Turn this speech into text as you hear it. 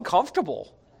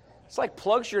uncomfortable. It's like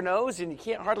plugs your nose and you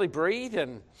can't hardly breathe.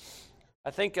 And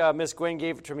I think Miss Gwen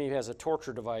gave it to me as a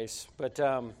torture device, but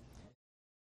it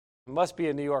must be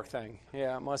a New York thing.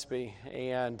 Yeah, it must be.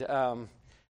 And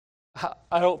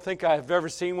I don't think I've ever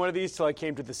seen one of these till I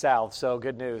came to the South, so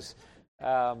good news.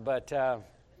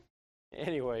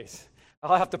 Anyways,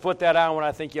 I'll have to put that on when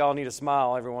I think y'all need a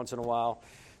smile every once in a while.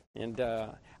 And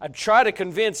I try to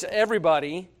convince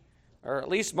everybody, or at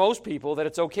least most people, that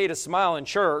it's okay to smile in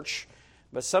church.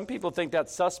 But some people think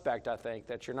that's suspect, I think,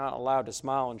 that you're not allowed to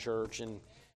smile in church.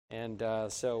 And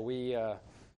so we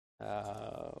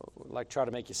like try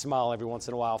to make you smile every once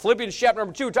in a while. Philippians chapter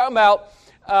number 2, talking about,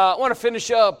 I want to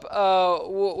finish up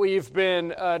what we've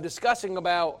been discussing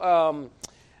about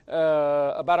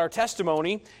our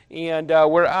testimony. And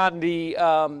we're on the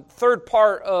third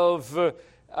part of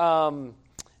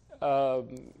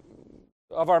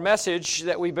our message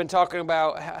that we've been talking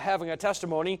about having a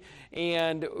testimony,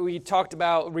 and we talked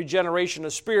about regeneration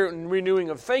of spirit and renewing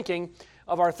of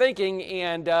our thinking,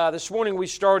 and this morning we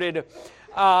started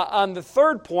on the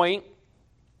third point,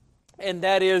 and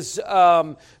that is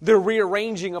the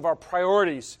rearranging of our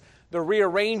priorities. The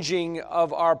rearranging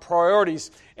of our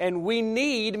priorities. And we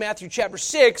need, Matthew chapter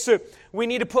 6, we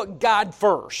need to put God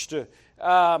first.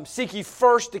 Seek ye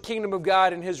first the kingdom of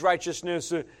God and His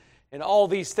righteousness, and all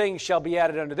these things shall be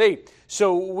added unto thee.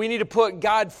 So we need to put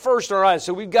God first in our lives.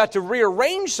 So we've got to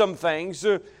rearrange some things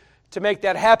to make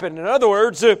that happen. In other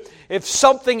words, if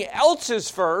something else is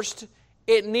first,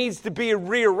 it needs to be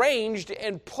rearranged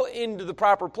and put into the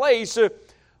proper place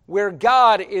where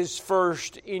God is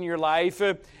first in your life.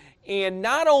 And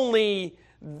not only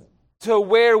to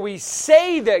where we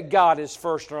say that God is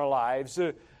first in our lives,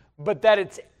 but that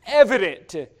it's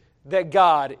evident that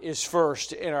God is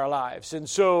first in our lives. And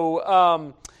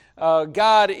so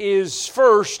God is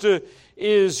first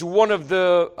is one of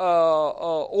the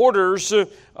orders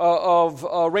of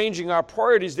arranging our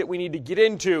priorities that we need to get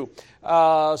into.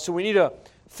 So we need to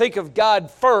think of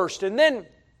God first. And then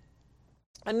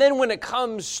when it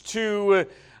comes to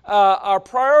our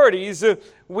priorities,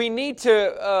 we need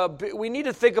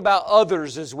to think about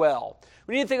others as well.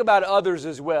 We need to think about others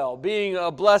as well, being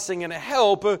a blessing and a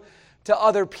help to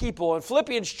other people. In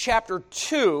Philippians chapter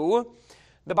 2,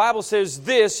 the Bible says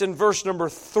this in verse number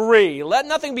 3, "Let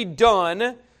nothing be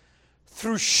done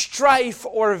through strife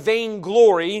or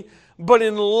vainglory, but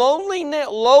in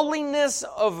lowliness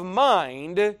of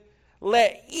mind,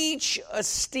 let each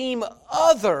esteem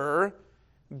other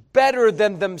better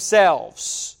than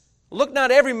themselves. Look not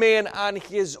every man on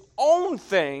his own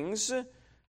things,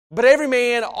 but every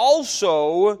man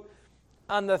also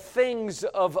on the things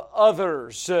of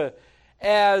others."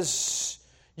 As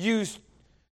you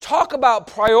talk about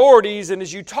priorities, and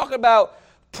as you talk about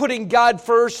putting God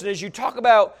first, and as you talk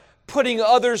about putting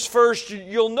others first,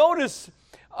 you'll notice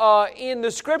in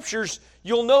the Scriptures,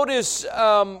 you'll notice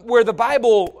where the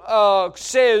Bible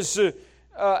says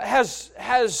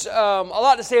has a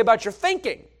lot to say about your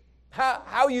thinking,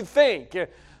 how you think,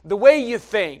 the way you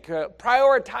think,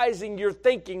 prioritizing your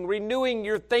thinking, renewing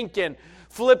your thinking.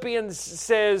 Philippians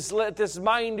says, "Let this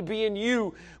mind be in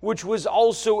you, which was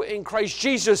also in Christ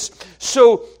Jesus."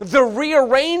 So the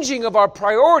rearranging of our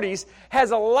priorities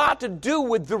has a lot to do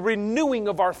with the renewing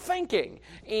of our thinking.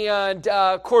 And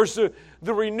of course,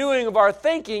 the renewing of our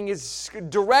thinking is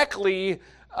directly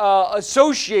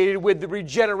associated with the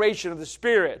regeneration of the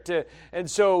Spirit. And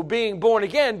so being born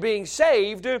again, being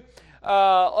saved,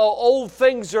 old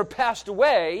things are passed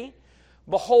away.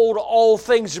 Behold, all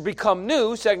things are become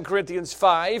new, 2 Corinthians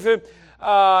 5.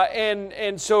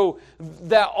 And so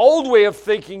that old way of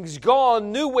thinking is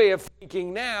gone, new way of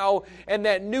thinking now, and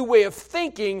that new way of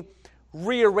thinking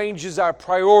rearranges our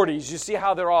priorities. You see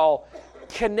how they're all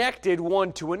connected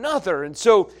one to another. And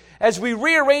so as we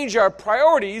rearrange our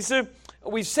priorities,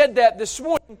 we said that this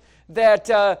morning, that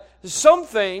some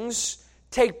things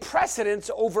take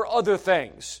precedence over other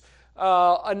things.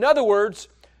 In other words,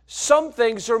 some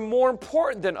things are more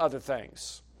important than other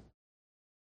things.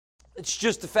 It's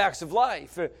just the facts of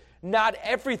life. Not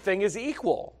everything is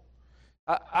equal.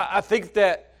 I think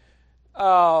that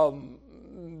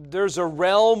there's a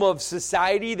realm of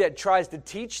society that tries to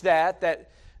teach that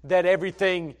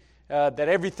everything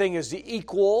is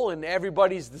equal and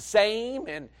everybody's the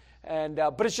same,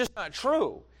 but it's just not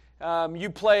true. You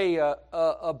play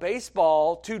a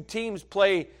baseball, two teams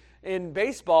play in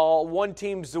baseball, one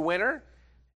team's the winner,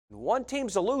 one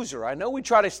team's a loser. I know we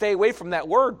try to stay away from that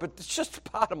word, but it's just the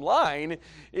bottom line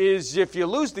is if you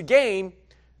lose the game,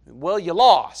 well, you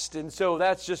lost. And so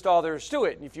that's just all there is to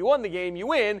it. And if you won the game, you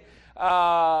win.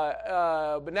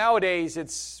 But nowadays,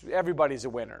 it's everybody's a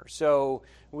winner. So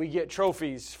we get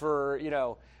trophies for,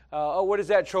 what is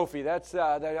that trophy? That's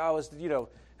that I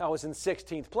was in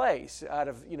 16th place out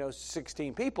of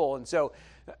 16 people, and so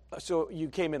you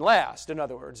came in last, in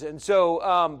other words. And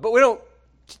so, but we don't.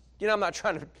 I'm not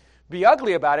trying to be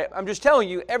ugly about it. I'm just telling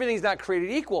you, everything's not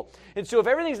created equal. And so if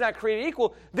everything's not created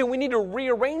equal, then we need to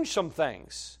rearrange some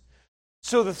things.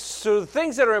 So the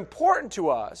things that are important to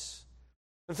us,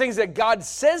 the things that God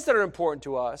says that are important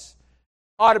to us,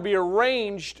 ought to be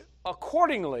arranged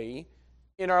accordingly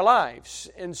in our lives.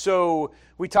 And so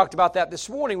we talked about that this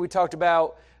morning. We talked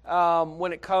about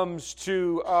when it comes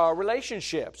to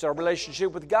relationships, our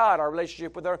relationship with God, our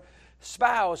relationship with our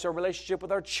spouse, our relationship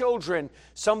with our children.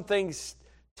 Some things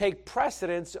take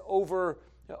precedence over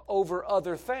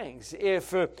other things.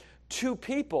 If two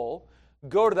people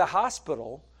go to the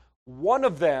hospital, one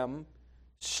of them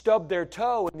stubbed their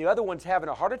toe and the other one's having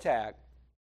a heart attack,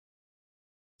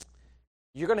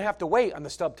 you're going to have to wait on the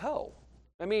stubbed toe.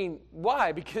 I mean,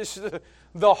 why? Because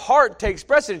the heart takes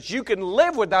precedence. You can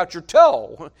live without your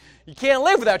toe. You can't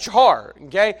live without your heart,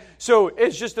 okay? So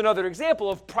it's just another example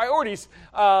of priorities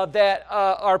that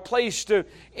are placed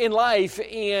in life,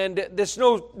 and that's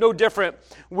no different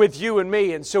with you and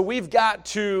me. And so we've got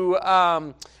to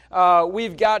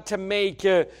make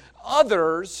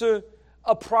others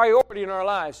a priority in our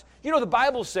lives. The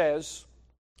Bible says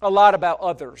a lot about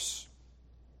others.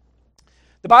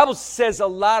 The Bible says a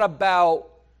lot about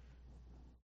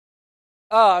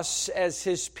us as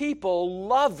His people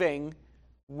loving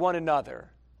one another,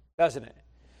 doesn't it?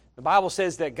 The Bible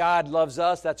says that God loves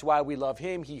us. That's why we love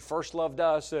Him. He first loved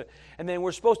us. And then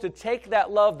we're supposed to take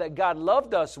that love that God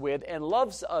loved us with and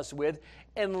loves us with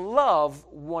and love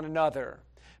one another.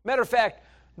 Matter of fact,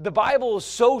 the Bible is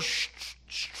so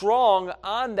strong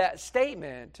on that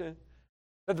statement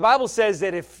that the Bible says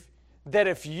that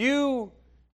if you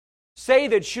say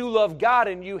that you love God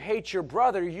and you hate your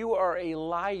brother, you are a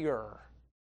liar.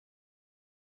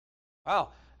 Wow,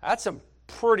 that's some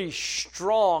pretty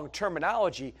strong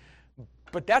terminology,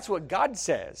 but that's what God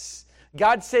says.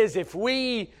 God says if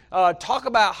we talk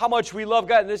about how much we love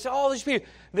God, and they say, oh, these people,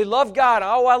 they love God.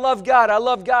 Oh, I love God, I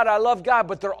love God, I love God,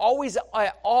 but they're always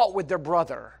at odds with their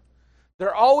brother.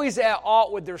 They're always at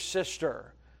odds with their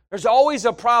sister. There's always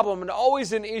a problem and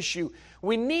always an issue.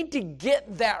 We need to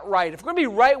get that right. If we're going to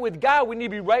be right with God, we need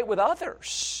to be right with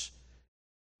others.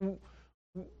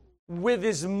 With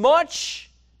as much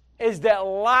as that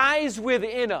lies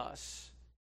within us,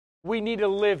 we need to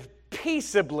live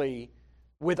peaceably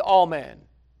with all men.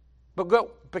 But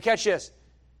catch this,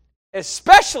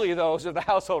 especially those of the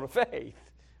household of faith,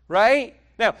 right?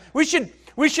 Now, we should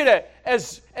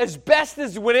as best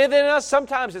as within us,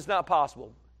 sometimes it's not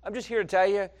possible. I'm just here to tell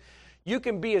you, you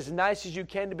can be as nice as you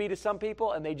can to be to some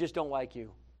people, and they just don't like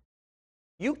you.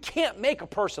 You can't make a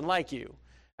person like you.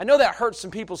 I know that hurts some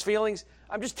people's feelings.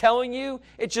 I'm just telling you,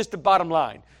 it's just the bottom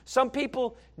line. Some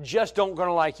people just don't going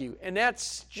to like you, and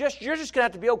you're just going to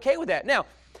have to be okay with that. Now,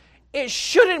 it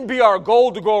shouldn't be our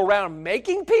goal to go around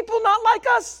making people not like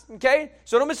us, okay?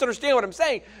 So don't misunderstand what I'm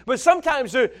saying. But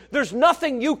sometimes there's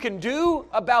nothing you can do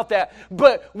about that.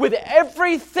 But with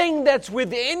everything that's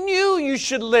within you, you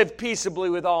should live peaceably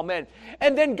with all men.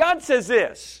 And then God says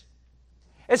this,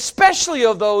 especially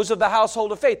of those of the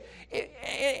household of faith.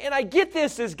 And I get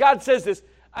this as God says this.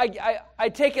 I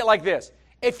take it like this.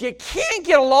 If you can't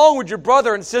get along with your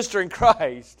brother and sister in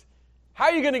Christ, how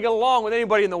are you going to get along with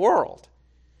anybody in the world?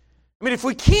 I mean, if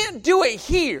we can't do it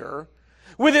here,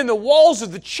 within the walls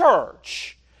of the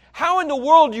church, how in the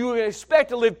world do you expect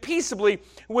to live peaceably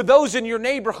with those in your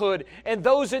neighborhood and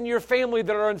those in your family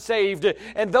that are unsaved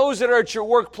and those that are at your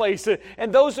workplace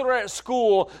and those that are at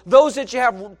school, those that you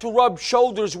have to rub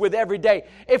shoulders with every day?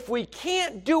 If we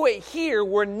can't do it here,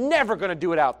 we're never going to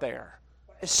do it out there,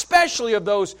 especially of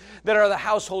those that are the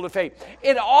household of faith.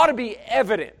 It ought to be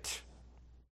evident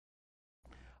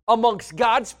amongst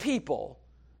God's people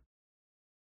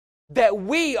that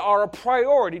we are a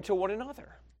priority to one another.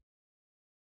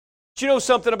 Do you know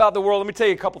something about the world? Let me tell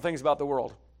you a couple things about the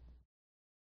world.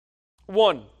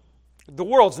 One, the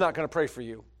world's not going to pray for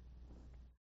you.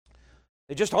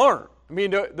 They just aren't. I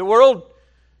mean, the world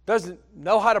doesn't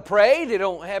know how to pray. They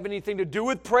don't have anything to do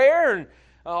with prayer, and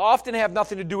often have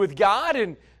nothing to do with God.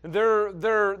 And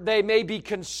they may be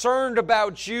concerned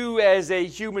about you as a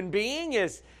human being,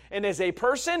 and as a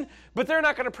person, but they're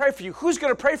not going to pray for you. Who's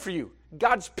going to pray for you?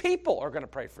 God's people are going to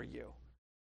pray for you.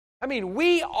 I mean,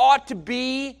 we ought to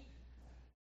be,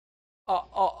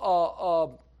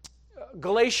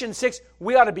 Galatians 6,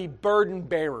 we ought to be burden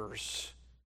bearers.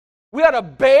 We ought to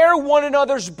bear one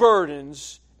another's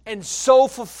burdens and so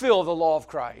fulfill the law of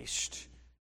Christ.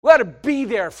 We ought to be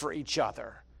there for each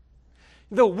other.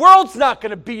 The world's not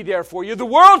going to be there for you. The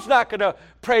world's not going to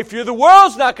pray for you. The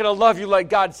world's not going to love you like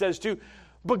God says to.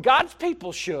 But God's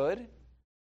people should.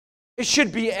 It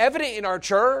should be evident in our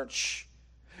church.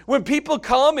 When people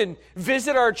come and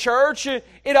visit our church,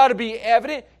 it ought to be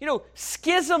evident.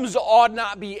 Schisms ought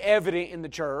not be evident in the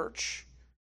church.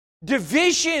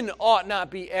 Division ought not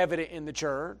be evident in the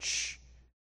church.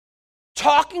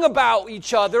 Talking about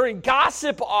each other and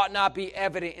gossip ought not be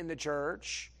evident in the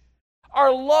church.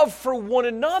 Our love for one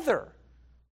another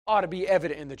ought to be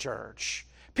evident in the church.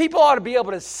 People ought to be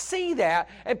able to see that,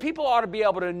 and people ought to be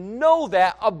able to know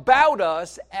that about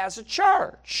us as a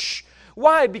church.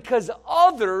 Why? Because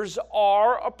others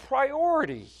are a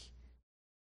priority.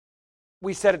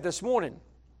 We said it this morning.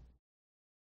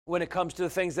 When it comes to the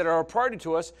things that are a priority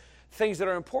to us, things that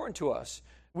are important to us,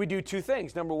 we do two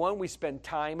things. Number one, we spend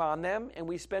time on them and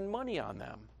we spend money on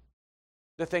them.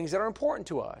 The things that are important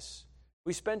to us,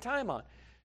 we spend time on.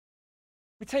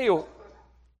 Let me tell you,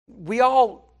 we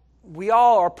all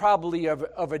are probably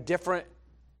of a different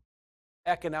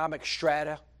economic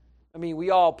strata. I mean, we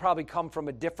all probably come from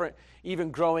a different,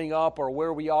 even growing up or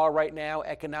where we are right now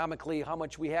economically, how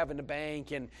much we have in the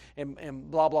bank and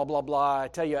blah, blah, blah, blah. I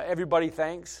tell you, everybody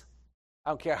thinks, I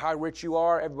don't care how rich you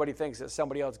are, everybody thinks that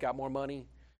somebody else got more money.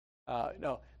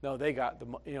 No, they got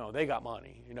they got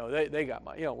money. They got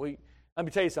money. Let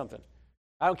me tell you something.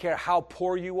 I don't care how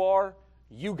poor you are,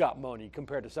 you got money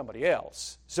compared to somebody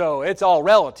else. So it's all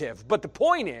relative. But the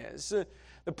point is,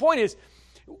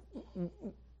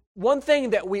 one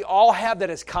thing that we all have that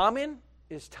is common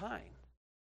is time.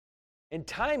 And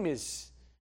time is,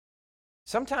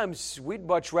 sometimes we'd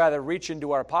much rather reach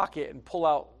into our pocket and pull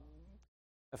out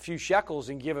a few shekels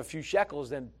and give a few shekels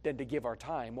than to give our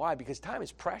time. Why? Because time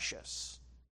is precious,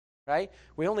 right?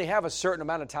 We only have a certain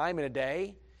amount of time in a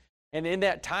day. And in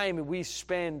that time we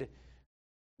spend,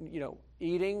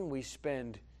 eating, we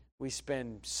spend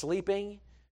sleeping,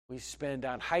 we spend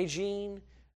on hygiene.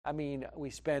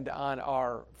 We spend on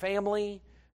our family.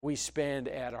 We spend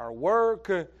at our work.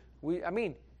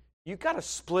 You've got to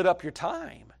split up your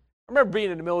time. I remember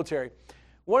being in the military.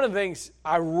 One of the things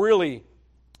I really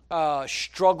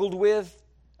struggled with,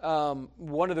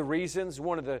 one of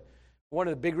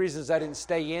the big reasons I didn't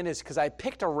stay in is because I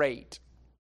picked a rate.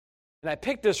 And I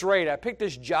picked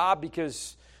this job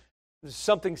because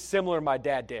something similar my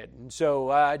dad did. And so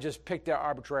I just picked it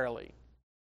arbitrarily.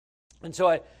 And so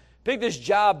I picked this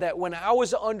job that when I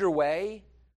was underway,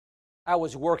 I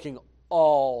was working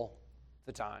all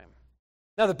the time.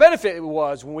 Now, the benefit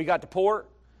was when we got to port,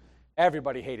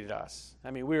 everybody hated us.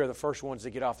 We were the first ones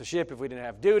to get off the ship if we didn't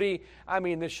have duty.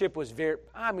 The ship was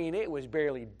it was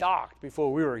barely docked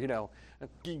before we were,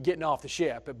 getting off the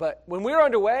ship. But when we were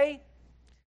underway,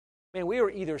 we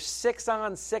were either 6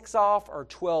 on, 6 off, or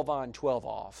 12 on, 12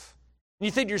 off. And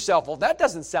you think to yourself, well, that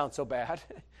doesn't sound so bad,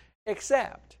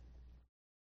 except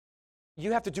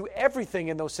you have to do everything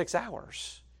in those 6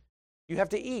 hours. You have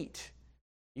to eat.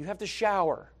 You have to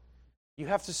shower. You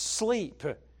have to sleep.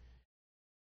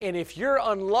 And if you're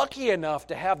unlucky enough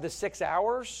to have the 6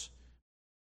 hours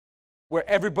where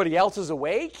everybody else is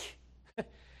awake,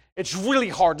 it's really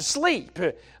hard to sleep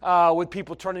with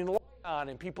people turning the light on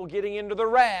and people getting into the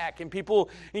rack and people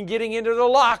getting into the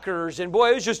lockers. And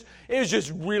boy, it was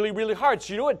just really, really hard.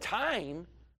 So you know what? Time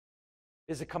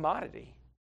is a commodity.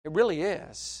 It really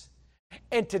is.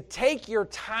 And to take your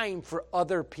time for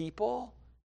other people,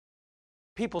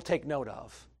 people take note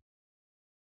of.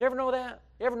 You ever know that?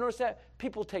 You ever notice that?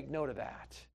 People take note of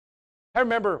that. I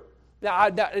remember, I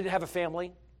didn't have a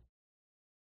family.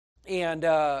 And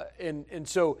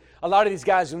so a lot of these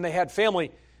guys, when they had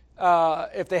family,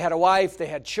 if they had a wife, they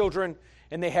had children,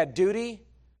 and they had duty,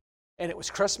 and it was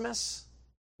Christmas.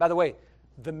 By the way,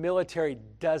 the military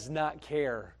does not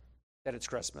care that it's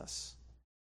Christmas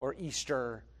or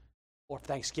Easter or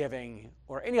Thanksgiving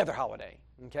or any other holiday.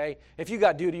 Okay, if you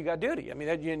got duty, you got duty.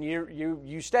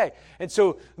 You stay. And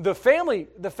so the family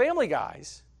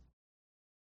guys,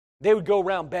 they would go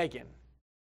around begging,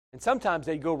 and sometimes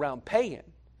they'd go around paying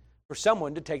for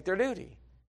someone to take their duty.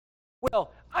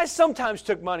 Well, I sometimes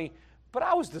took money, but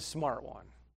I was the smart one.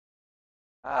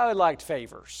 I liked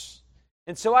favors,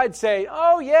 and so I'd say,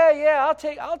 "Oh yeah,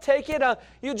 I'll take it.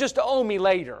 You'll just owe me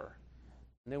later."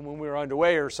 And then when we were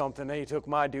underway or something, they took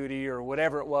my duty or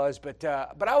whatever it was. But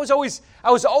I was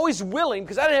always willing,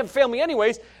 because I didn't have a family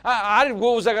anyways. What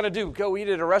was I going to do? Go eat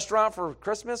at a restaurant for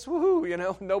Christmas?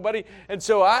 Woohoo! Nobody. And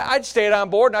so I'd stayed on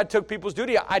board and I took people's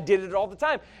duty. I did it all the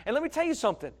time. And let me tell you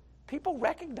something. People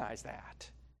recognize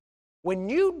that. When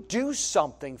you do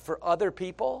something for other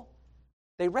people,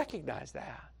 they recognize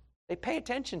that. They pay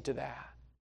attention to that.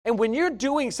 And when you're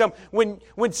doing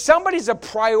when somebody's a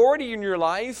priority in your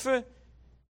life,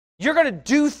 you're going to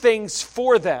do things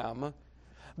for them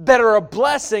that are a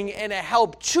blessing and a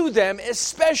help to them,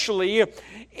 especially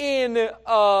in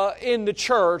the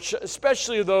church,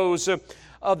 especially those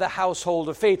of the household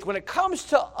of faith. When it comes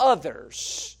to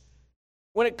others,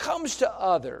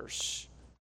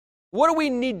 what do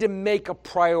we need to make a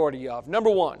priority of?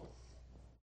 Number one,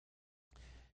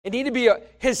 it need to be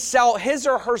his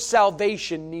or her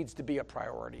salvation needs to be a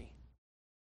priority.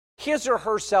 His or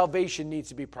her salvation needs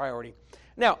to be a priority.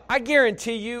 Now, I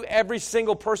guarantee you, every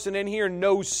single person in here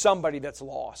knows somebody that's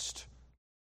lost.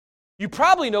 You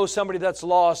probably know somebody that's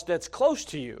lost that's close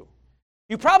to you.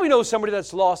 You probably know somebody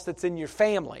that's lost that's in your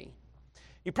family.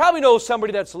 You probably know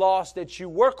somebody that's lost that you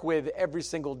work with every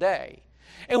single day.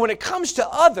 And when it comes to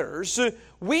others,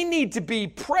 we need to be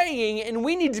praying and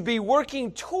we need to be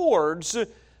working towards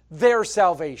their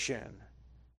salvation.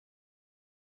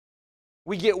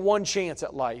 We get one chance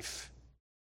at life.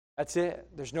 That's it.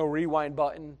 There's no rewind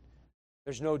button.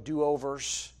 There's no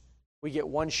do-overs. We get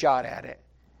one shot at it.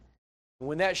 And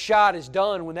when that shot is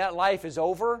done, when that life is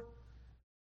over,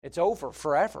 it's over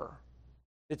forever.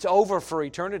 It's over for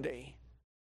eternity.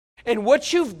 And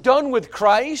what you've done with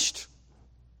Christ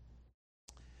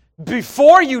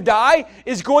before you die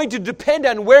is going to depend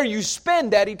on where you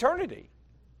spend that eternity.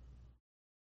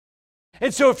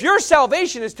 And so if your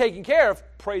salvation is taken care of,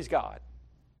 praise God,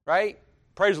 right?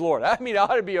 Praise the Lord. I mean, it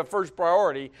ought to be a first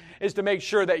priority is to make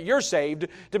sure that you're saved,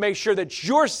 to make sure that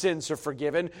your sins are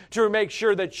forgiven, to make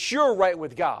sure that you're right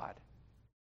with God.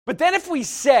 But then if we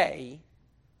say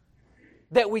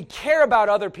that we care about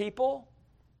other people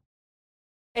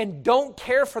and don't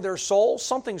care for their soul,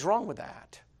 something's wrong with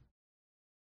that.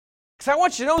 Because I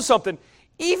want you to know something.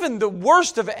 Even the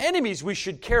worst of enemies, we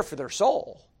should care for their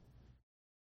soul.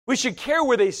 We should care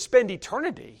where they spend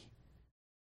eternity.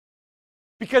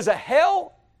 Because a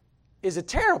hell is a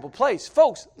terrible place.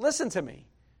 Folks, listen to me.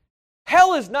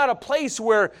 Hell is not a place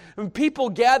where people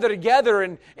gather together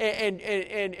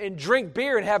and drink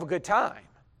beer and have a good time.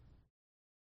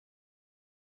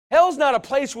 Hell's not a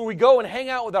place where we go and hang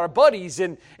out with our buddies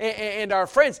and our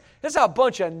friends. That's a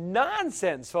bunch of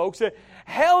nonsense, folks.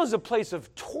 Hell is a place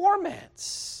of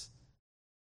torments.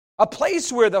 A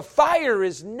place where the fire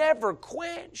is never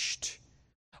quenched.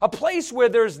 A place where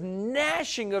there's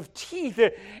gnashing of teeth,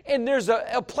 and there's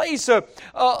a place of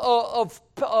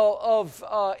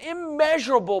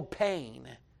immeasurable pain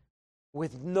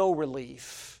with no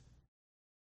relief.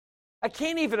 I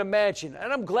can't even imagine,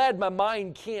 and I'm glad my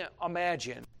mind can't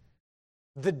imagine,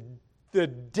 the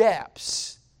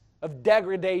depths of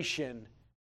degradation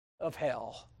of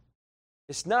hell.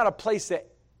 It's not a place that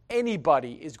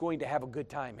anybody is going to have a good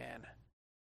time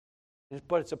in,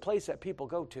 but it's a place that people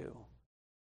go to.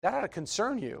 That ought to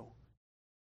concern you.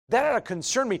 That ought to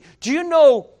concern me. Do you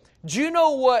know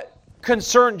what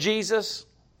concerned Jesus?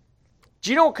 Do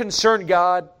you know what concerned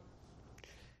God?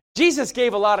 Jesus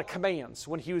gave a lot of commands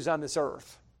when he was on this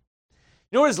earth.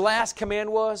 You know what his last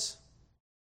command was?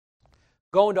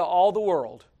 Go into all the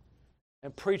world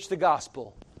and preach the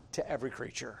gospel to every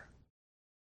creature.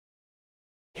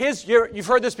 You've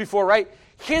heard this before, right?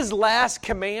 His last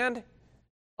command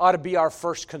ought to be our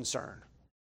first concern.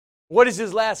 What is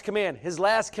his last command? His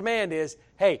last command is,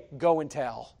 hey, go and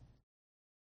tell.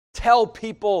 Tell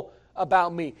people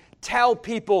about me. Tell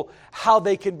people how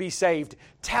they can be saved.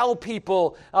 Tell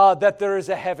people that there is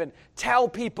a heaven. Tell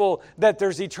people that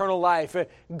there's eternal life.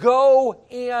 Go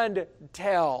and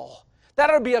tell. That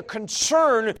ought to be a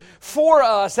concern for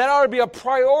us. That ought to be a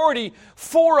priority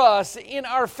for us in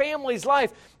our family's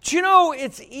life. Do you know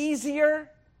it's easier?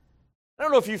 I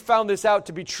don't know if you found this out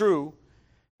to be true.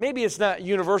 Maybe it's not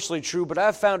universally true, but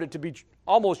I've found it to be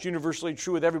almost universally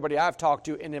true with everybody I've talked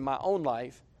to and in my own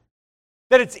life.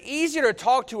 That it's easier to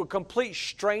talk to a complete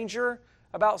stranger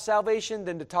about salvation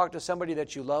than to talk to somebody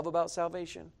that you love about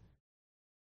salvation.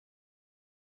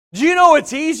 Do you know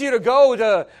it's easier to go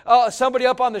to somebody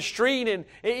up on the street and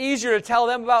easier to tell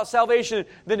them about salvation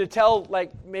than to tell,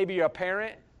 like, maybe a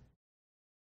parent?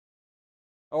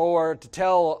 Or to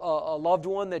tell a loved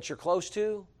one that you're close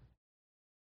to?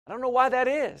 I don't know why that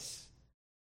is.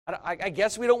 I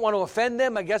guess we don't want to offend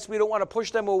them. I guess we don't want to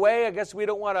push them away. I guess we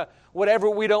don't want to, whatever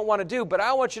we don't want to do. But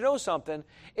I want you to know something.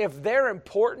 If they're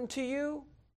important to you,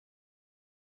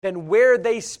 then where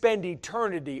they spend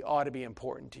eternity ought to be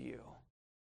important to you.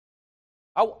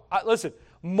 Listen,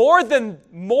 more than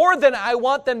I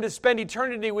want them to spend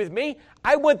eternity with me,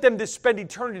 I want them to spend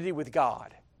eternity with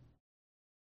God.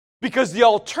 Because the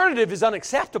alternative is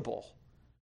unacceptable.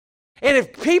 And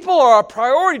if people are a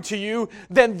priority to you,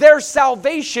 then their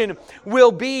salvation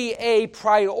will be a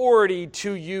priority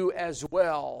to you as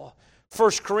well.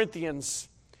 1 Corinthians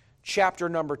chapter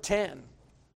number 10.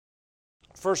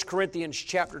 1 Corinthians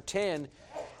chapter 10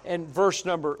 and verse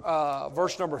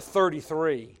number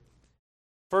 33.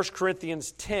 1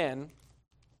 Corinthians 10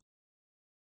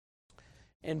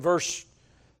 and verse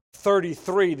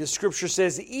 33, the scripture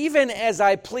says, "Even as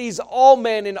I please all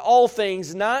men in all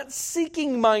things, not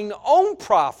seeking mine own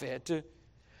profit,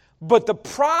 but the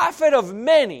profit of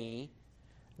many,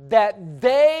 that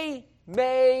they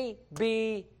may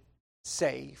be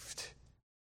saved."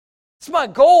 It's my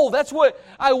goal. That's what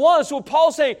I want. So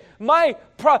Paul's saying,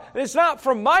 it's not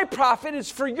for my profit, it's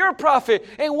for your profit.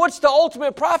 And what's the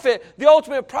ultimate profit? The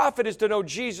ultimate profit is to know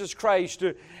Jesus Christ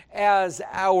as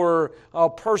our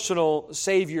personal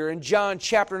Savior. In John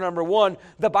chapter number 1,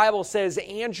 the Bible says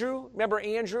Andrew, remember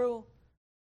Andrew?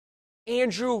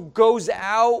 Andrew goes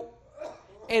out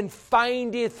and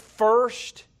findeth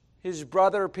first his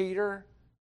brother Peter.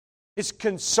 His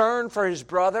concern for his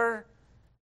brother.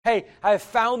 Hey, I have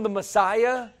found the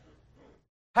Messiah.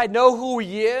 I know who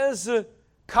He is.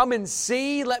 Come and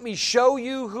see. Let me show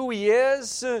you who He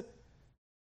is. It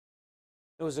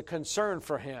was a concern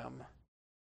for him.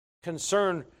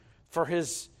 Concern for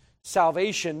his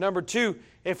salvation. Number 2,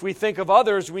 if we think of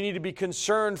others, we need to be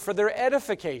concerned for their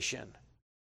edification.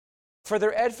 For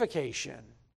their edification.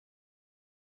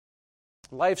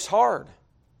 Life's hard.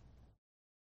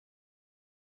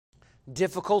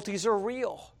 Difficulties are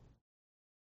real.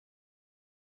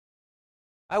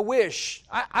 I wish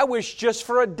just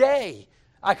for a day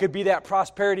I could be that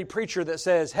prosperity preacher that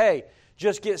says, hey,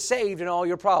 just get saved and all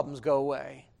your problems go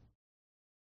away.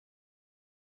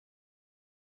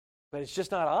 But it's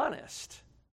just not honest.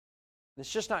 It's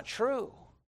just not true.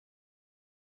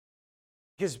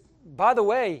 Because, by the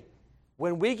way,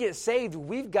 when we get saved,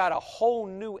 we've got a whole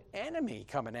new enemy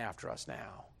coming after us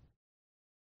now.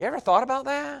 You ever thought about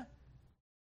that?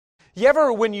 You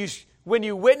ever, when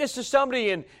you witness to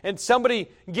somebody and somebody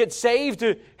gets saved,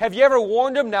 have you ever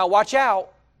warned them, now watch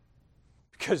out?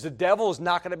 Because the devil is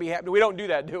not going to be happy. We don't do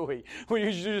that, do we? We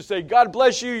usually just say, God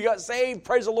bless you, you got saved,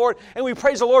 praise the Lord, and we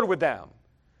praise the Lord with them.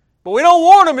 But we don't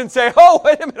warn them and say, oh,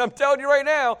 wait a minute, I'm telling you right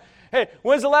now. Hey,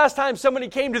 when's the last time somebody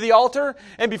came to the altar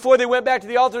and before they went back to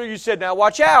the altar, you said, now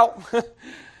watch out.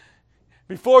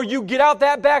 Before you get out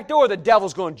that back door, the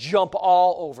devil's going to jump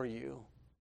all over you.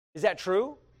 Is that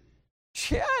true?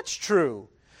 Yeah, it's true.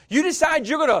 You decide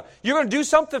you're going to do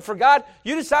something for God.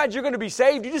 You decide you're going to be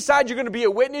saved. You decide you're going to be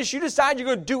a witness. You decide you're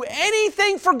going to do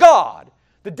anything for God.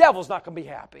 The devil's not going to be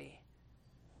happy.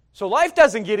 So life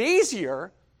doesn't get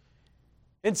easier.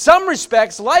 In some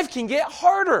respects, life can get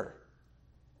harder.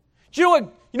 Do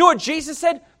you know what Jesus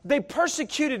said? They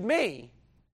persecuted me.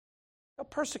 They'll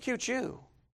persecute you.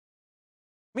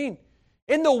 I mean,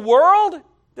 in the world,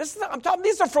 this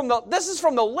is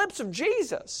from the lips of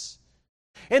Jesus.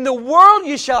 In the world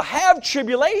you shall have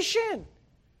tribulation.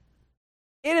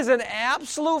 It is an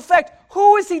absolute fact.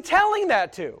 Who is He telling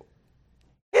that to?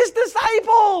 His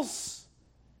disciples.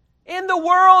 In the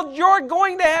world you're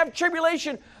going to have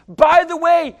tribulation. By the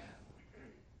way,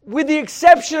 with the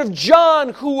exception of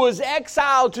John, who was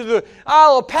exiled to the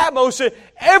Isle of Patmos,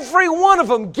 every one of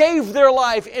them gave their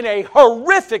life in a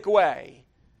horrific way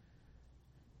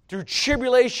through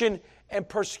tribulation and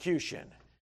persecution.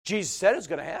 Jesus said it was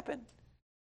going to happen.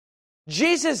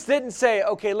 Jesus didn't say,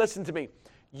 okay, listen to me.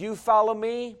 You follow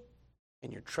me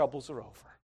and your troubles are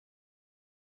over.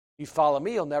 You follow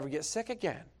me, you'll never get sick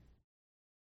again.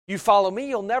 You follow me,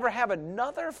 you'll never have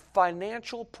another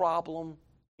financial problem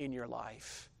in your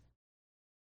life.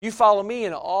 You follow me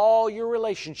and all your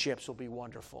relationships will be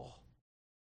wonderful.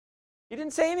 He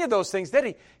didn't say any of those things, did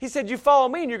he? He said, you follow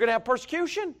me and you're going to have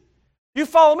persecution. You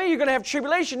follow me, you're going to have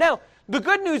tribulation. Now, the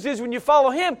good news is when you follow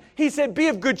Him, He said, be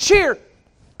of good cheer.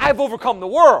 I've overcome the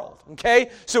world, okay?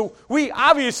 So we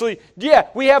obviously,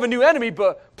 we have a new enemy,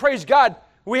 but praise God,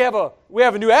 we have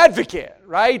a new advocate,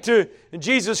 right? And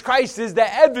Jesus Christ is the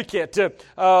advocate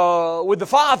with the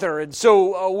Father, and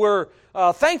so we're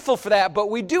thankful for that.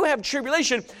 But we do have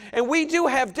tribulation, and we do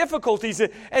have difficulties,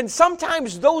 and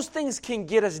sometimes those things can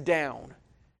get us down.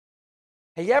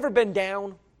 Have you ever been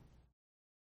down?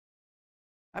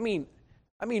 I mean,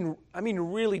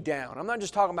 really down. I'm not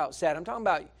just talking about sad. I'm talking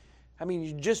about,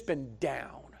 you've just been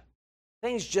down.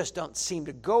 Things just don't seem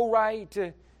to go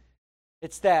right.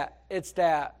 It's that it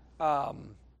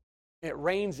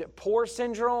rains, it pours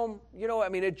syndrome.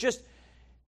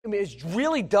 It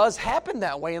really does happen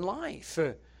that way in life.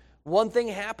 One thing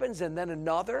happens and then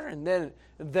another and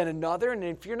then another. And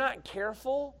if you're not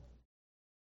careful,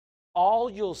 all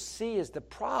you'll see is the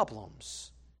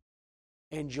problems,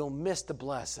 and you'll miss the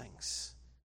blessings.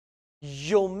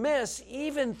 You'll miss,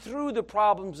 even through the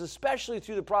problems, especially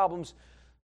through the problems,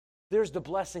 there's the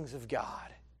blessings of God.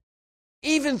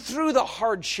 Even through the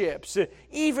hardships,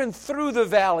 even through the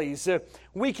valleys,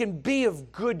 we can be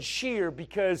of good cheer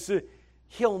because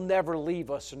He'll never leave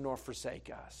us nor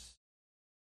forsake us.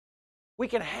 We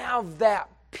can have that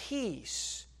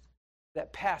peace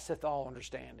that passeth all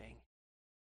understanding.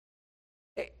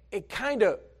 It kind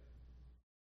of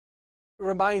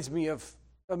reminds me of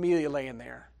Amelia laying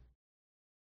there.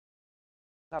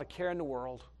 Not a care in the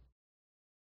world.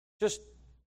 Just,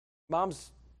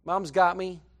 mom's got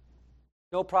me.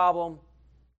 No problem.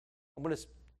 I'm going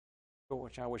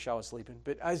to, I wish I was sleeping,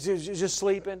 but I was just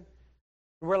sleeping,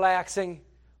 relaxing.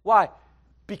 Why?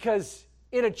 Because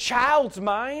in a child's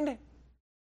mind,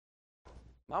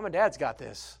 Mom and Dad's got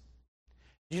this.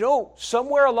 You know,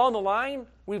 somewhere along the line,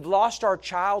 we've lost our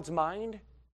child's mind.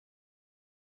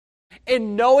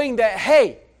 And knowing that,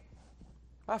 hey,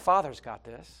 my Father's got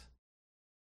this.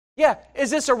 Yeah, is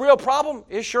this a real problem?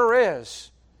 It sure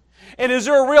is. And is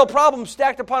there a real problem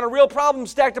stacked upon a real problem,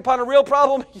 stacked upon a real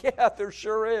problem? Yeah, there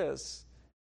sure is.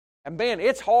 And man,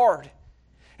 it's hard.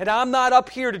 And I'm not up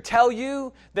here to tell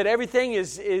you that everything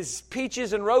is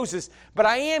peaches and roses, but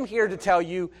I am here to tell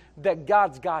you that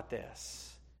God's got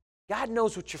this. God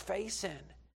knows what you're facing.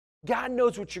 God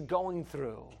knows what you're going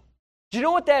through. Do you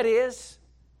know what that is?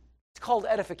 It's called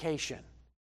edification.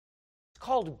 It's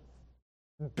called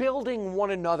building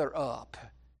one another up.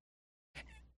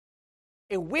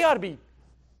 And we ought to be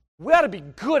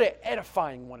good at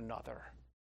edifying one another.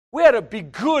 We ought to be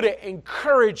good at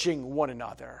encouraging one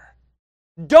another.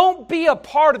 Don't be a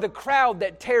part of the crowd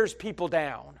that tears people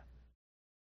down.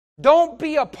 Don't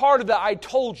be a part of the I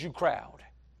told you crowd.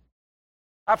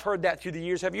 I've heard that through the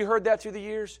years. Have you heard that through the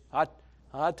years?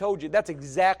 I told you. That's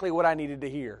exactly what I needed to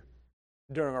hear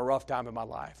during a rough time in my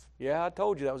life. Yeah, I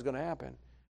told you that was going to happen.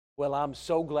 Well, I'm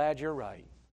so glad you're right.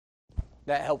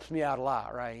 That helps me out a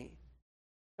lot, right?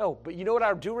 No, but you know what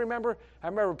I do remember? I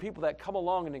remember people that come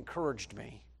along and encouraged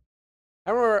me.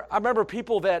 I remember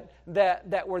people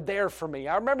that were there for me.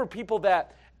 I remember people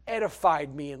that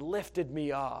edified me and lifted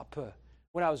me up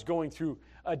when I was going through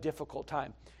a difficult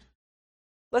time.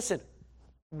 Listen,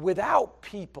 without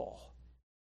people,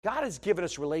 God has given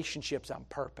us relationships on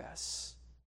purpose.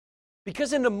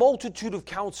 Because in the multitude of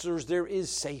counselors, there is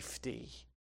safety.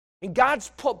 And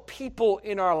God's put people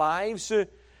in our lives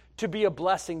to be a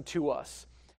blessing to us.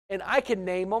 And I can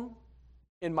name them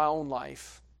in my own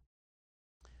life.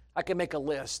 I can make a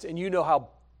list, and you know how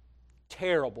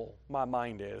terrible my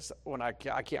mind is when I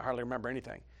can't hardly remember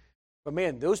anything. But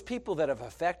man, those people that have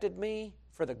affected me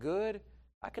for the good,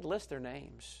 I could list their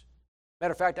names.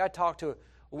 Matter of fact, I talked to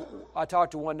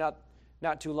one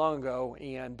not too long ago,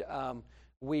 and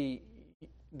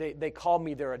they called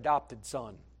me their adopted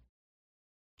son.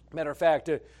 Matter of fact,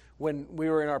 when we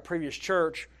were in our previous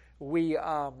church, we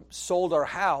sold our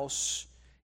house,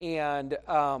 and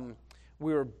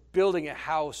we were building a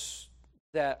house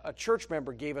that a church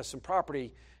member gave us some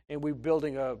property, and we were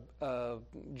building a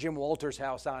Jim Walters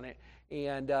house on it.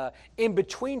 And in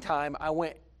between time,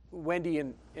 Wendy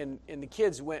and the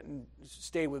kids went and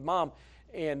stayed with Mom,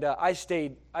 and I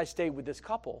stayed with this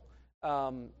couple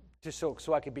just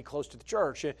so I could be close to the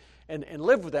church and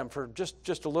live with them for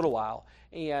just a little while.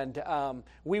 And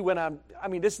we went on,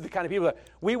 this is the kind of people that,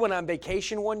 we went on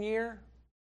vacation one year,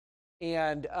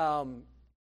 and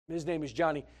his name is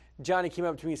Johnny. Johnny came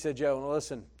up to me and said, Joe,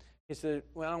 listen, he said,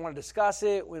 well, I don't want to discuss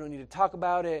it. We don't need to talk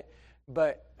about it.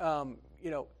 But,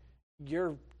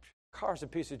 your car's a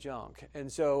piece of junk.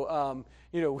 And so,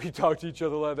 we talked to each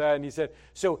other like that. And he said,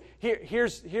 so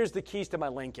here's the keys to my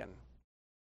Lincoln.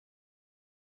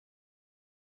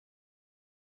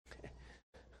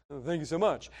 Thank you so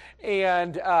much.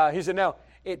 And he said, now,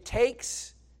 it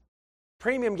takes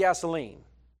premium gasoline.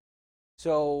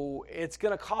 So it's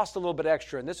going to cost a little bit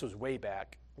extra. And this was way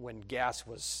back when gas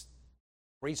was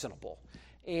reasonable.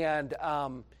 And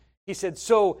he said,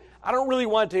 so I don't really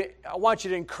want you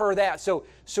to incur that. So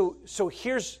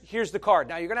here's the card.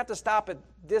 Now you're going to have to stop at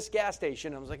this gas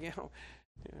station. I was like,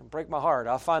 break my heart.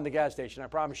 I'll find the gas station, I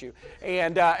promise you.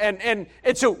 And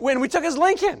so when we took his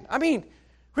Lincoln,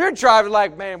 we were driving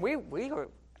like, man, you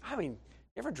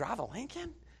ever drive a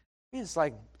Lincoln? It's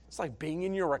like being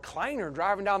in your recliner and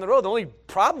driving down the road. The only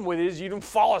problem with it is you don't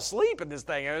fall asleep in this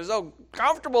thing. It was so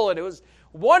comfortable and it was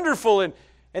wonderful. And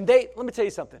let me tell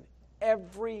you something.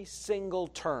 Every single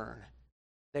turn,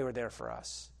 they were there for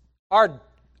us. Our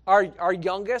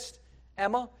youngest,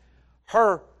 Emma,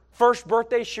 her first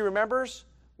birthday she remembers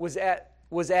was at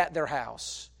their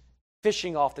house.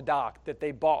 fishing off the dock that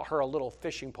they bought her a little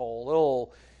fishing pole, a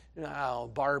little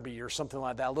Barbie or something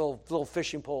like that, a little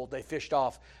fishing pole they fished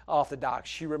off the dock.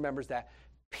 She remembers that.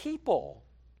 People,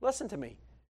 listen to me,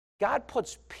 God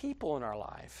puts people in our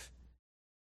life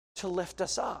to lift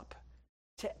us up,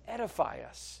 to edify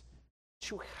us,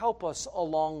 to help us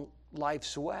along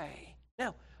life's way.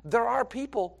 Now, there are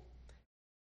people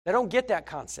that don't get that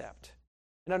concept.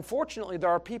 And unfortunately, there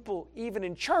are people even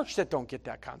in church that don't get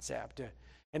that concept.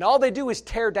 And all they do is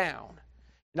tear down.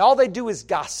 And all they do is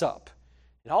gossip.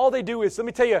 And all they do is, let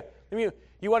me tell you,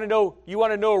 you want to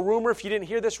know a rumor if you didn't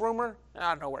hear this rumor? I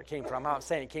don't know where it came from. I'm not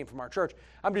saying it came from our church.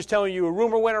 I'm just telling you a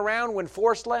rumor went around when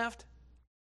Forrest left.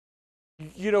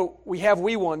 We have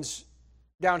wee ones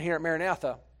down here at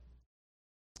Maranatha.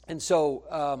 And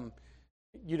so,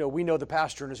 we know the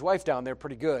pastor and his wife down there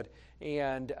pretty good.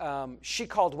 And she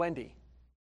called Wendy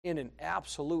in an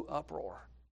absolute uproar.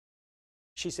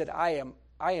 She said, I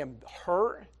am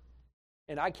hurt,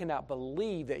 and I cannot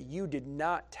believe that you did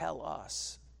not tell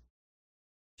us.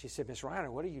 She said, Miss Reiner,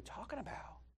 what are you talking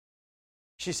about?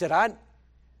 She said,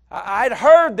 I'd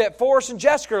heard that Forrest and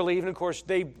Jessica are leaving. Of course,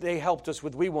 they helped us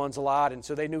with wee ones a lot, and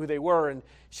so they knew who they were. And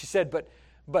she said,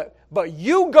 but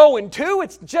you going too?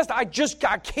 It's just I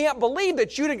can't believe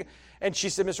that you didn't. And she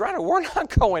said, Miss Reiner, we're not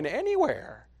going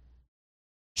anywhere.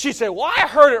 She said, well, I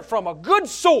heard it from a good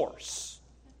source.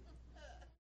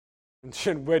 And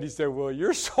then Wendy said, well,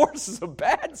 your source is a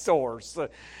bad source.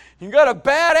 You got a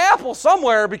bad apple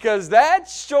somewhere because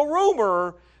that's a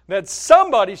rumor that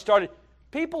somebody started.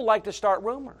 People like to start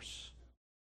rumors.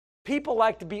 People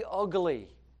like to be ugly.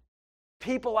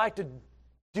 People like to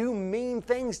do mean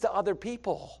things to other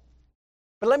people.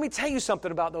 But let me tell you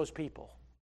something about those people.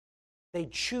 They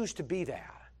choose to be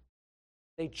that.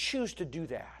 They choose to do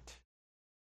that.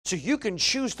 So you can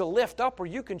choose to lift up or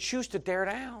you can choose to tear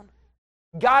down.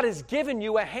 God has given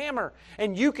you a hammer,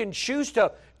 and you can choose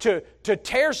to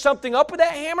tear something up with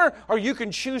that hammer, or you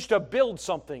can choose to build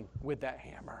something with that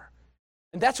hammer.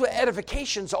 And that's what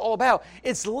edification's all about.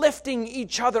 It's lifting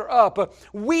each other up.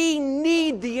 We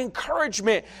need the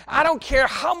encouragement. I don't care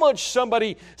how much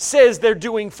somebody says they're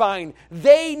doing fine.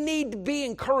 They need to be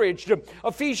encouraged.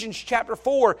 Ephesians chapter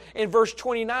 4 and verse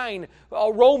 29.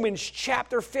 Romans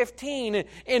chapter 15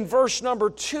 and verse number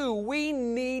 2. We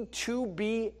need to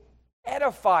be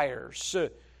edifiers,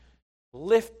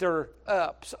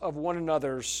 lifter-ups of one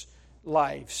another's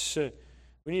lives.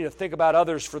 We need to think about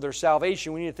others for their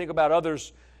salvation. We need to think about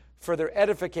others for their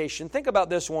edification. Think about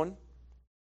this one,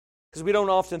 because we don't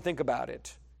often think about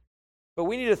it. But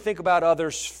we need to think about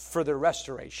others for their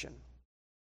restoration.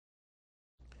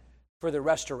 For their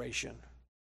restoration.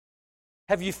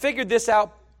 Have you figured this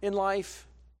out in life?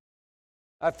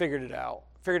 I figured it out.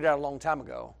 Figured it out a long time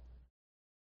ago.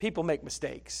 People make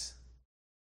mistakes.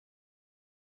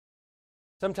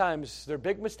 Sometimes they're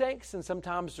big mistakes, and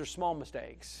sometimes they're small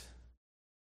mistakes.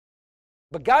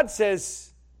 But God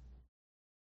says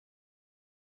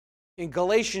in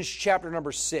Galatians chapter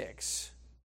number 6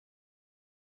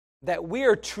 that we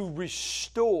are to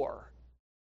restore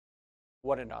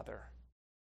one another.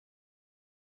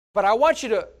 But I want you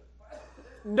to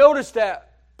notice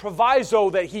that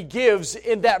proviso that he gives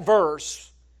in that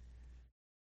verse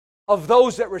of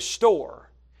those that restore.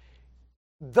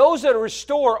 Those that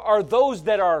restore are those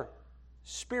that are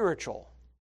spiritual.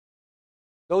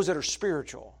 Those that are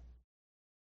spiritual.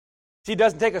 See, it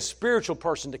doesn't take a spiritual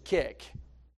person to kick.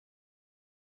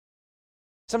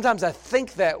 Sometimes I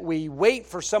think that we wait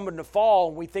for someone to fall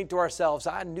and we think to ourselves,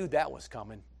 I knew that was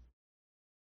coming.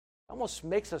 It almost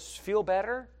makes us feel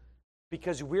better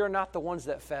because we're not the ones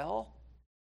that fell.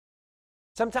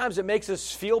 Sometimes it makes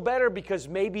us feel better because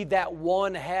maybe that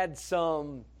one had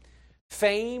some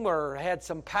fame or had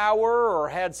some power or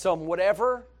had some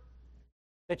whatever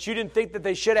that you didn't think that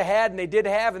they should have had and they did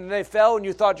have, and then they fell and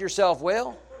you thought to yourself,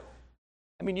 well,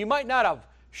 I mean, you might not have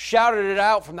shouted it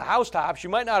out from the housetops. You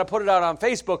might not have put it out on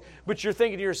Facebook, but you're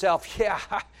thinking to yourself, yeah,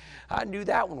 I knew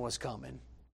that one was coming.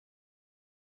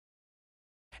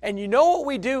 And you know what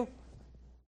we do?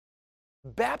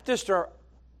 Baptists are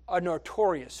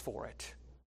notorious for it.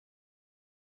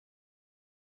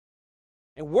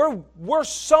 And we're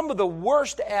some of the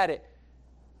worst at it.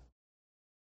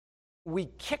 We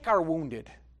kick our wounded.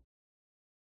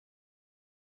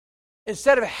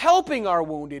 Instead of helping our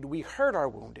wounded, we hurt our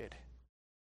wounded.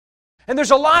 And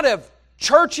there's a lot of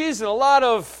churches and a lot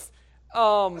of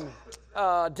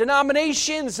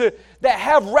denominations that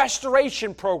have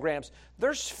restoration programs.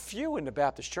 There's few in the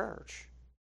Baptist church.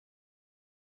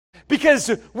 Because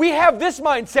we have this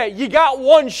mindset, you got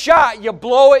one shot, you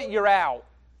blow it, you're out.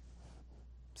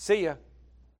 See ya.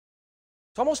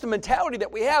 It's almost the mentality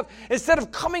that we have. Instead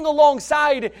of coming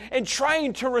alongside and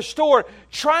trying to restore,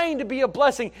 trying to be a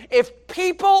blessing. If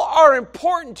people are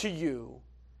important to you,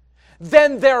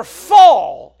 then their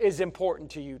fall is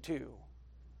important to you too.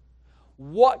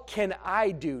 What can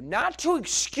I do? Not to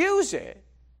excuse it,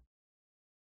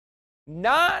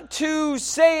 not to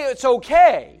say it's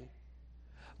okay,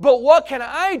 but what can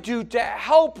I do to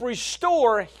help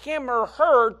restore him or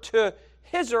her to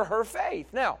his or her faith?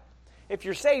 Now, if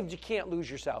you're saved, you can't lose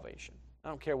your salvation. I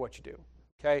don't care what you do,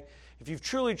 okay? If you've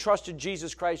truly trusted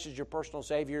Jesus Christ as your personal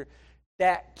Savior,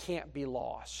 that can't be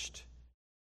lost.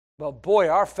 But boy,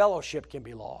 our fellowship can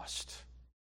be lost.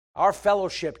 Our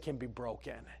fellowship can be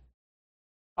broken.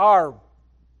 Our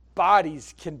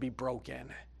bodies can be broken.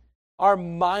 Our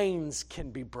minds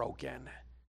can be broken.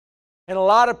 And a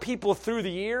lot of people through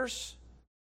the years,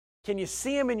 can you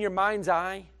see them in your mind's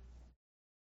eye?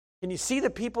 Can you see the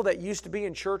people that used to be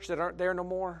in church that aren't there no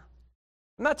more?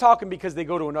 I'm not talking because they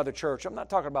go to another church. I'm not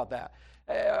talking about that.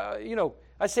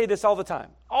 I say this all the time.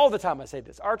 All the time I say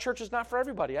this. Our church is not for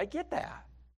everybody. I get that.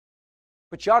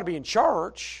 But you ought to be in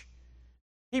church.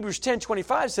 Hebrews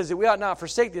 10:25 says that we ought not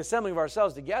forsake the assembling of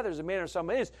ourselves together as a manner of some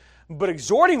is, but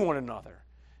exhorting one another.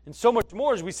 And so much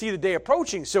more as we see the day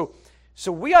approaching. So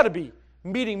we ought to be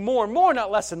meeting more and more,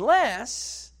 not less and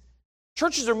less.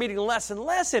 Churches are meeting less and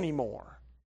less anymore.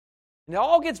 And it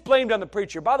all gets blamed on the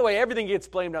preacher. By the way, everything gets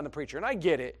blamed on the preacher, and I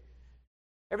get it.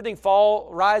 Everything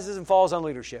rises and falls on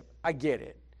leadership. I get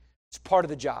it. It's part of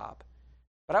the job.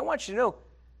 But I want you to know,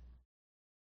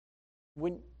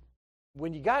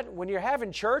 when you're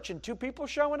having church and 2 people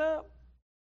showing up,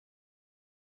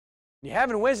 you're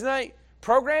having a Wednesday night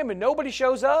program and nobody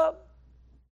shows up,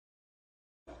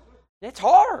 it's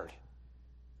hard.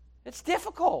 It's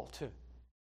difficult.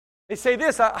 They say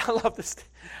this, I love this.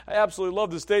 I absolutely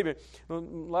love this statement. A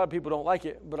lot of people don't like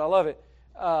it, but I love it.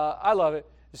 I love it.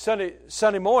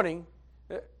 Sunday morning,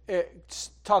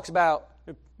 it talks about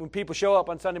when people show up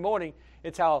on Sunday morning,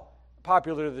 it's how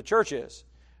popular the church is.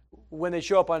 When they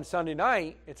show up on Sunday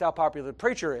night, it's how popular the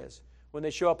preacher is. When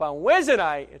they show up on Wednesday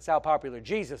night, it's how popular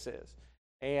Jesus is.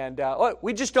 And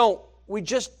we just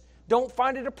don't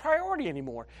find it a priority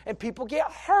anymore. And people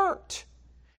get hurt,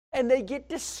 and they get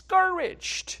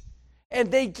discouraged,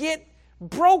 and they get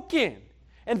broken,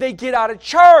 and they get out of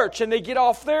church, and they get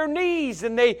off their knees,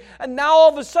 and now all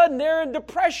of a sudden they're in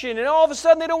depression, and all of a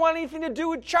sudden they don't want anything to do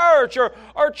with church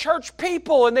or church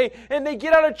people, and they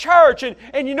get out of church,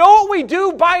 and you know what we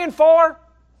do by and far?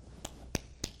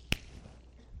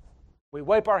 We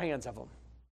wipe our hands of them.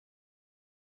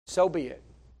 So be it.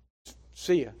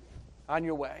 See you on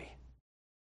your way.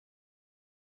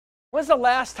 When's the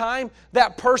last time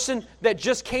that person that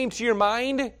just came to your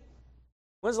mind,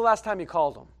 when's the last time you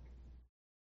called them?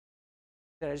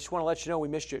 I just want to let you know we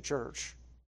missed you at church.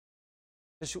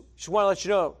 Just want to let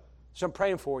you know, so I'm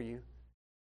praying for you.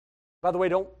 By the way,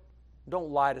 don't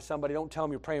lie to somebody. Don't tell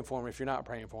them you're praying for them if you're not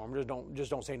praying for them. Just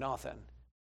don't say nothing.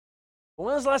 But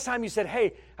when was the last time you said,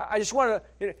 hey, I just want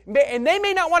to, and they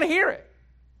may not want to hear it.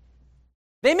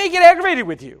 They may get aggravated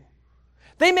with you.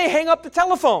 They may hang up the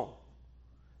telephone.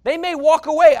 They may walk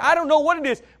away. I don't know what it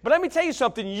is. But let me tell you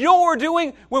something.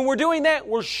 When we're doing that,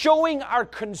 we're showing our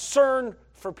concern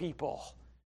for people.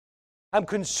 I'm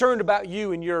concerned about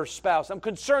you and your spouse. I'm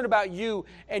concerned about you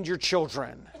and your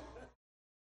children.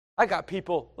 I got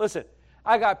people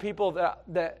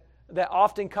that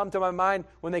often come to my mind.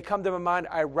 When they come to my mind,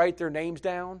 I write their names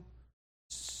down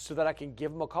so that I can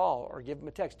give them a call or give them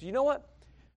a text. Do you know what?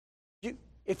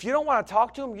 If you don't want to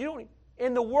talk to them,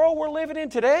 in the world we're living in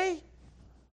today,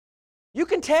 you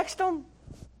can text them.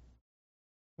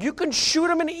 You can shoot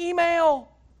them an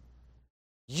email.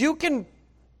 You can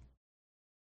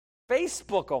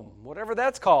Facebook them, whatever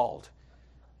that's called.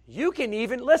 You can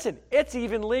even, listen, it's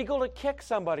even legal to kick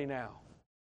somebody now.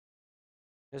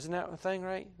 Isn't that a thing,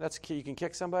 right? You can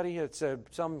kick somebody. It's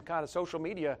some kind of social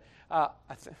media.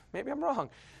 Maybe I'm wrong.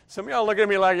 Some of y'all look at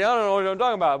me like, I don't know what I'm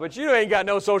talking about, but you ain't got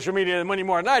no social media any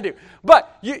more than I do.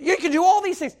 But you can do all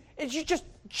these things. It's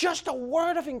just a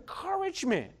word of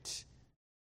encouragement.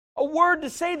 A word to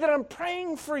say that I'm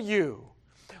praying for you.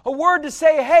 A word to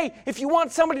say, hey, if you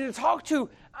want somebody to talk to,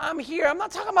 I'm here. I'm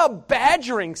not talking about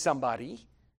badgering somebody,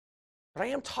 but I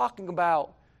am talking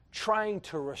about trying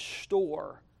to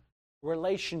restore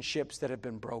relationships that have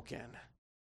been broken.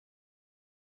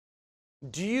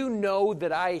 Do you know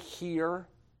that I hear,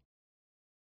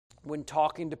 when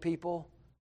talking to people,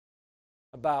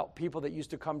 about people that used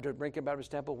to come to Lincoln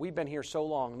Baptist Temple? We've been here so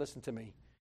long, listen to me.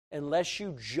 Unless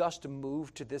you just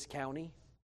moved to this county,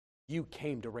 you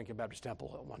came to Lincoln Baptist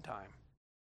Temple at one time.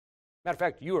 Matter of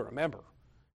fact, you are a member.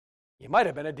 You might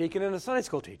have been a deacon and a Sunday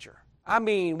school teacher. I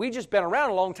mean, we just been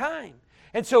around a long time.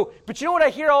 And so, but you know what I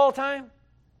hear all the time?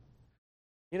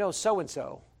 You know,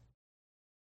 so-and-so,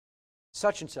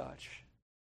 such and such.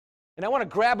 And I want to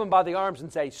grab them by the arms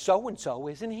and say, so-and-so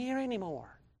isn't here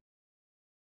anymore.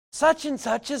 Such and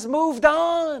such has moved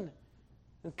on.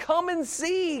 And come and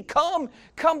see. Come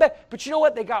back. But you know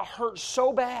what? They got hurt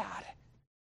so bad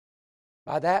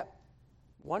by that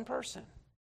one person,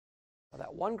 by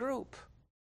that one group.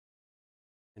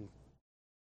 And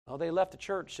well, they left the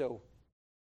church, so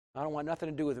I don't want nothing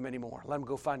to do with them anymore. Let them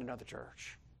go find another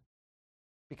church.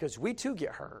 Because we too get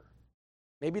hurt.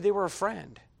 Maybe they were a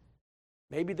friend.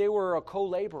 Maybe they were a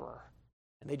co-laborer,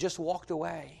 and they just walked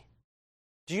away.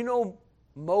 Do you know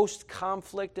most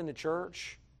conflict in the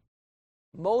church?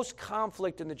 Most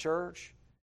conflict in the church,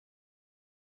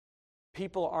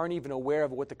 people aren't even aware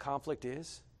of what the conflict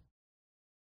is.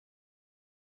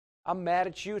 I'm mad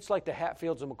at you. It's like the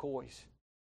Hatfields and McCoys.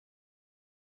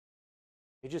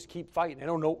 They just keep fighting. They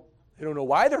don't know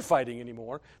why they're fighting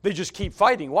anymore. They just keep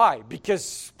fighting. Why?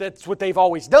 Because that's what they've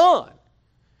always done.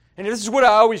 And this is what I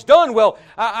always done. Well,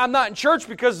 I'm not in church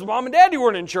because mom and daddy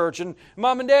weren't in church. And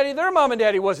their mom and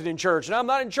daddy wasn't in church. And I'm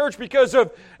not in church because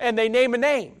of, and they name a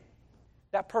name.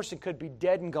 That person could be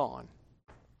dead and gone.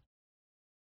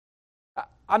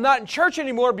 I'm not in church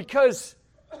anymore because,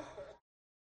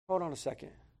 hold on a second.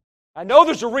 I know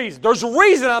there's a reason. There's a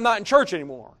reason I'm not in church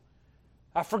anymore.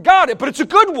 I forgot it, but it's a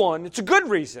good one. It's a good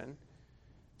reason.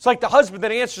 It's like the husband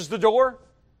that answers the door.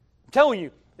 I'm telling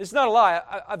you, it's not a lie.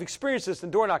 I've experienced this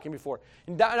in door knocking before.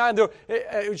 And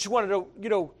she wanted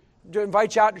to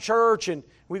invite you out to church, and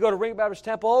we go to Ring Baptist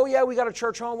Temple. Oh, yeah, we got a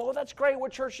church home. Oh, that's great.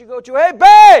 What church do you go to? Hey,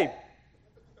 babe!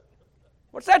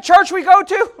 What's that church we go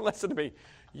to? Listen to me.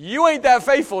 You ain't that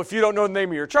faithful if you don't know the name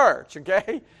of your church,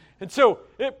 okay? And so,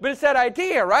 but it's that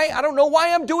idea, right? I don't know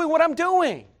why I'm doing what I'm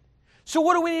doing. So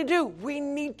what do we need to do? We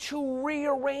need to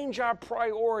rearrange our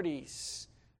priorities.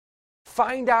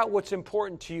 Find out what's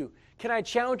important to you. Can I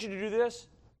challenge you to do this?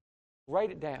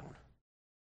 Write it down.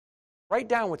 Write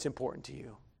down what's important to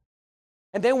you.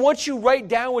 And then once you write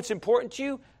down what's important to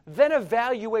you, then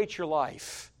evaluate your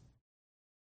life.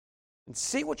 And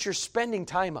see what you're spending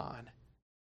time on.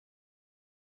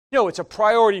 You know, it's a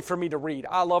priority for me to read.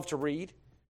 I love to read.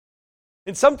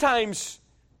 And sometimes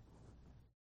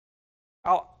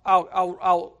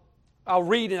I'll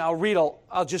read and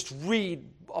I'll just read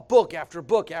a book after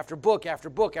book after book after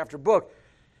book after book.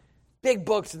 Big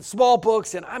books and small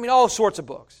books and all sorts of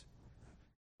books.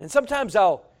 And sometimes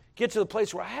I'll get to the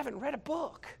place where I haven't read a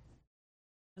book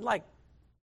in like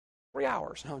 3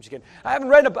 hours. No, I'm just kidding. I haven't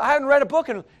read a book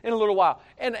in a little while.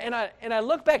 And I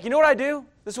look back. You know what I do?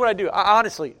 This is what I do.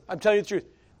 Honestly, I'm telling you the truth.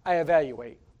 I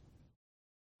evaluate.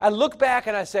 I look back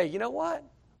and I say, you know what?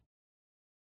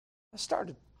 I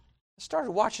started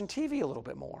watching TV a little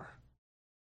bit more.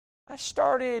 I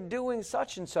started doing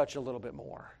such and such a little bit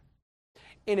more.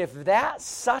 And if that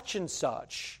such and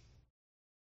such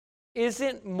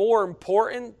isn't more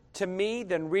important to me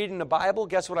than reading the Bible,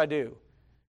 guess what I do?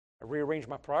 I rearrange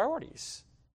my priorities,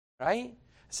 right?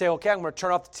 Say, okay, I'm going to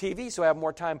turn off the TV so I have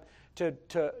more time to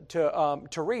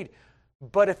read.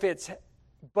 But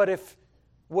if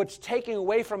what's taking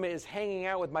away from it is hanging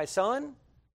out with my son,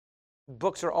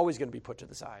 books are always going to be put to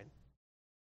the side.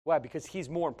 Why? Because he's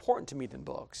more important to me than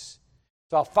books.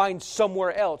 So I'll find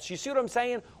somewhere else. You see what I'm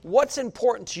saying? What's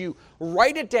important to you?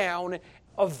 Write it down,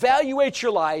 evaluate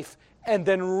your life, and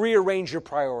then rearrange your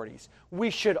priorities. We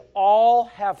should all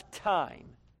have time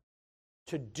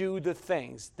to do the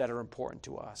things that are important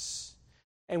to us.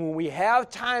 And when we have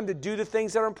time to do the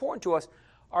things that are important to us,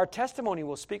 our testimony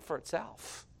will speak for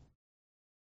itself.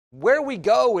 Where we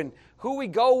go and who we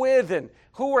go with and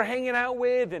who we're hanging out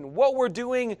with and what we're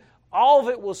doing, all of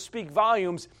it will speak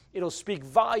volumes. It'll speak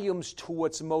volumes to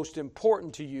what's most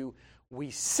important to you.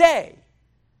 We say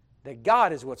that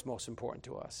God is what's most important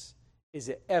to us. Is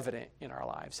it evident in our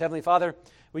lives? Heavenly Father,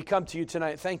 we come to you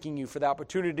tonight thanking you for the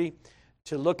opportunity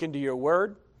to look into your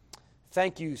word.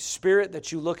 Thank you, Spirit,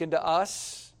 that you look into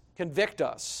us. Convict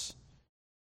us.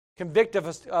 Convict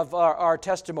us of our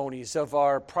testimonies, of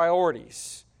our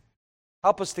priorities.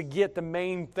 Help us to get the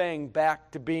main thing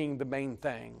back to being the main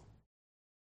thing.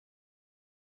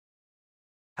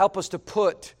 Help us to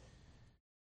put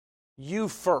you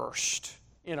first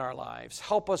in our lives.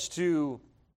 Help us to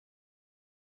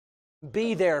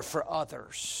be there for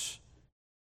others,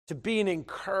 to be an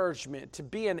encouragement, to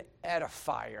be an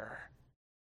edifier,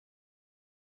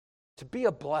 to be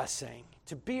a blessing,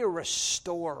 to be a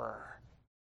restorer.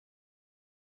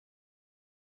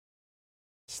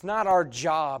 It's not our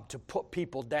job to put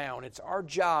people down. It's our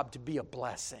job to be a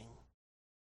blessing.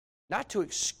 Not to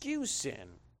excuse sin,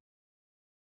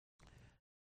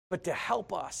 but to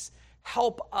help us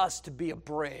to be a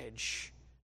bridge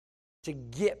to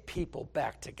get people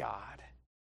back to God.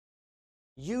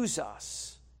 Use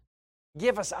us.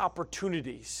 Give us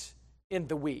opportunities in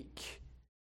the week.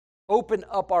 Open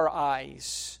up our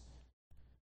eyes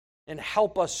and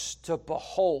help us to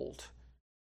behold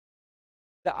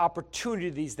the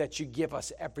opportunities that you give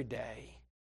us every day.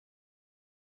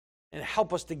 And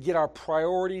help us to get our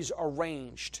priorities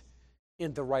arranged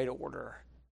in the right order.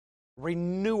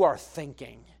 Renew our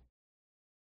thinking.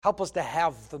 Help us to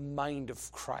have the mind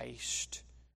of Christ.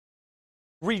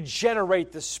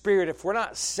 Regenerate the spirit. If we're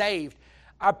not saved,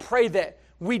 I pray that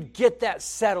we'd get that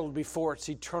settled before it's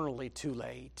eternally too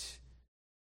late.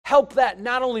 Help that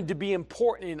not only to be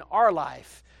important in our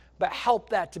life, but help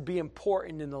that to be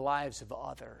important in the lives of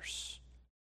others.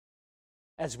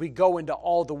 As we go into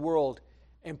all the world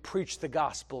and preach the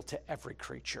gospel to every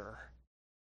creature.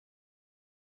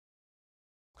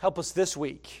 Help us this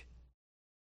week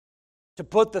to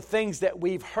put the things that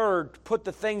we've heard, put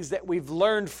the things that we've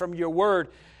learned from your word,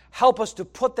 help us to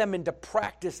put them into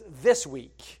practice this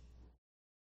week.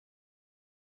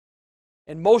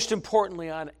 And most importantly,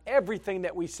 on everything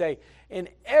that we say and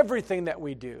everything that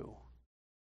we do,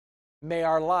 may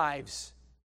our lives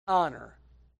honor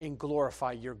and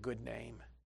glorify your good name.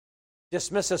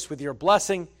 Dismiss us with your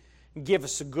blessing and give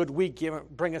us a good week.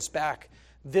 Bring us back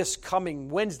this coming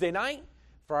Wednesday night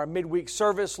for our midweek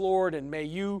service, Lord, and may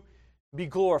you be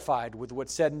glorified with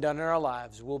what's said and done in our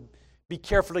lives. We'll be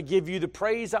careful to give you the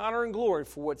praise, honor, and glory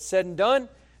for what's said and done.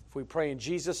 If we pray in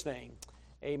Jesus' name,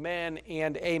 amen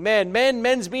and amen.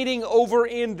 Men's meeting over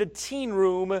in the teen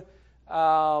room,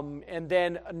 and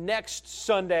then next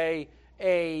Sunday,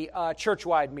 a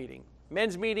church-wide meeting.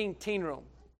 Men's meeting, teen room.